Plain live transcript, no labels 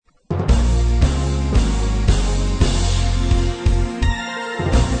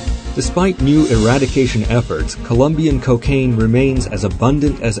Despite new eradication efforts, Colombian cocaine remains as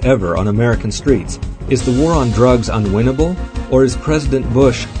abundant as ever on American streets. Is the war on drugs unwinnable, or is President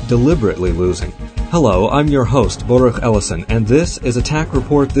Bush deliberately losing? Hello, I'm your host, Baruch Ellison, and this is Attack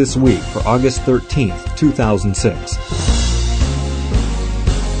Report This Week for August 13th, 2006.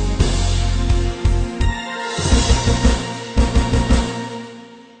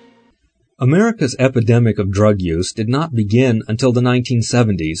 America's epidemic of drug use did not begin until the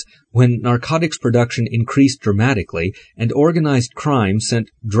 1970s, when narcotics production increased dramatically and organized crime sent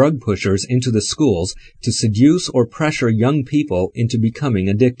drug pushers into the schools to seduce or pressure young people into becoming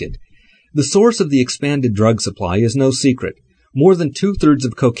addicted. The source of the expanded drug supply is no secret. More than two-thirds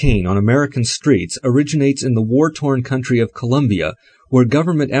of cocaine on American streets originates in the war-torn country of Colombia, where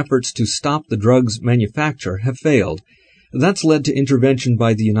government efforts to stop the drug's manufacture have failed. That's led to intervention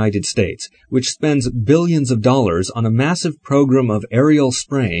by the United States, which spends billions of dollars on a massive program of aerial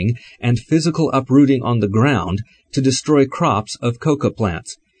spraying and physical uprooting on the ground to destroy crops of coca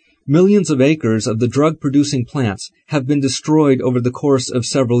plants. Millions of acres of the drug-producing plants have been destroyed over the course of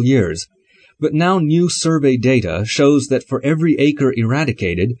several years. But now new survey data shows that for every acre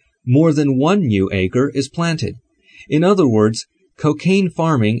eradicated, more than one new acre is planted. In other words, cocaine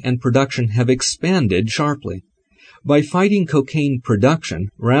farming and production have expanded sharply. By fighting cocaine production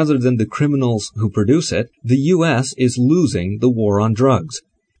rather than the criminals who produce it, the U.S. is losing the war on drugs.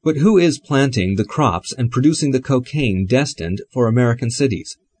 But who is planting the crops and producing the cocaine destined for American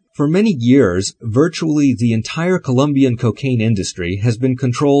cities? For many years, virtually the entire Colombian cocaine industry has been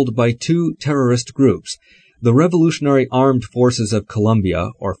controlled by two terrorist groups: the Revolutionary Armed Forces of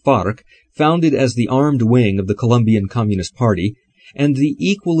Colombia, or FARC, founded as the armed wing of the Colombian Communist Party, and the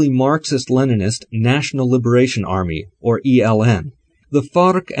equally Marxist-Leninist National Liberation Army, or ELN. The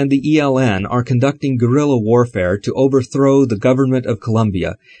FARC and the ELN are conducting guerrilla warfare to overthrow the government of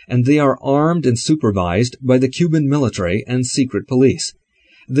Colombia, and they are armed and supervised by the Cuban military and secret police.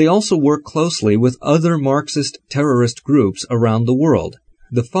 They also work closely with other Marxist terrorist groups around the world.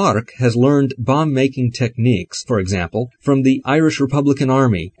 The FARC has learned bomb-making techniques, for example, from the Irish Republican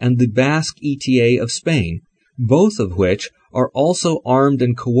Army and the Basque ETA of Spain, both of which are also armed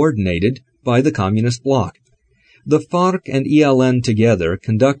and coordinated by the communist bloc. The FARC and ELN together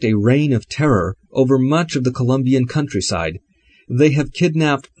conduct a reign of terror over much of the Colombian countryside. They have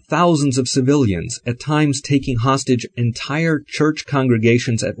kidnapped thousands of civilians, at times taking hostage entire church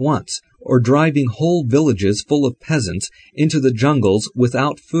congregations at once, or driving whole villages full of peasants into the jungles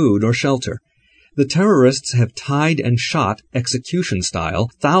without food or shelter. The terrorists have tied and shot,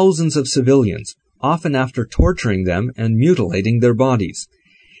 execution-style, thousands of civilians, often after torturing them and mutilating their bodies.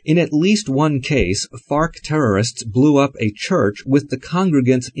 In at least one case, FARC terrorists blew up a church with the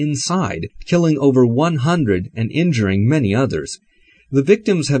congregants inside, killing over 100 and injuring many others. The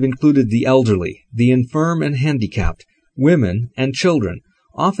victims have included the elderly, the infirm and handicapped, women and children,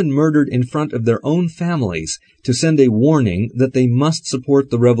 often murdered in front of their own families to send a warning that they must support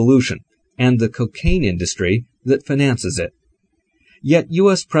the revolution and the cocaine industry that finances it. Yet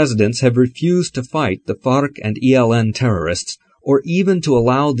U.S. presidents have refused to fight the FARC and ELN terrorists, or even to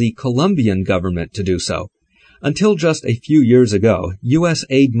allow the Colombian government to do so. Until just a few years ago, U.S.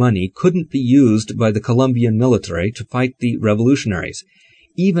 aid money couldn't be used by the Colombian military to fight the revolutionaries.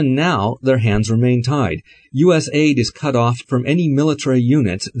 Even now, their hands remain tied. U.S. aid is cut off from any military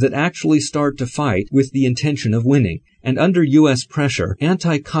units that actually start to fight with the intention of winning. And under U.S. pressure,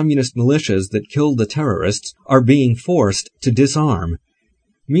 anti-communist militias that killed the terrorists are being forced to disarm.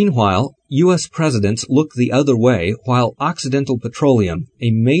 Meanwhile, U.S. presidents look the other way while Occidental Petroleum, a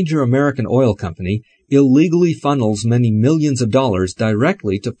major American oil company, illegally funnels many millions of dollars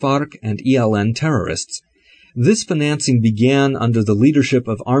directly to FARC and ELN terrorists. This financing began under the leadership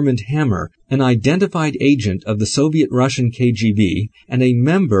of Armand Hammer, an identified agent of the Soviet-Russian KGB and a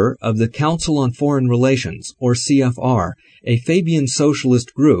member of the Council on Foreign Relations, or CFR, a Fabian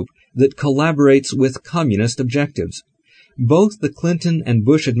socialist group that collaborates with communist objectives. Both the Clinton and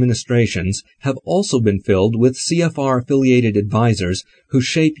Bush administrations have also been filled with CFR-affiliated advisors who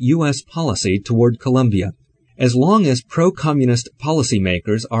shape U.S. policy toward Colombia. As long as pro-communist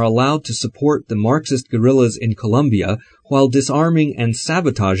policymakers are allowed to support the Marxist guerrillas in Colombia while disarming and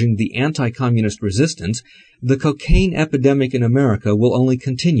sabotaging the anti-communist resistance, the cocaine epidemic in America will only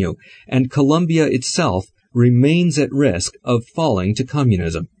continue, and Colombia itself remains at risk of falling to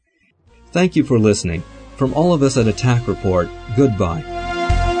communism. Thank you for listening. From all of us at Attack Report, goodbye.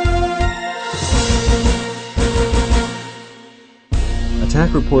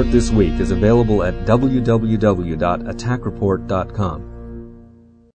 Attack Report This Week is available at www.attackreport.com.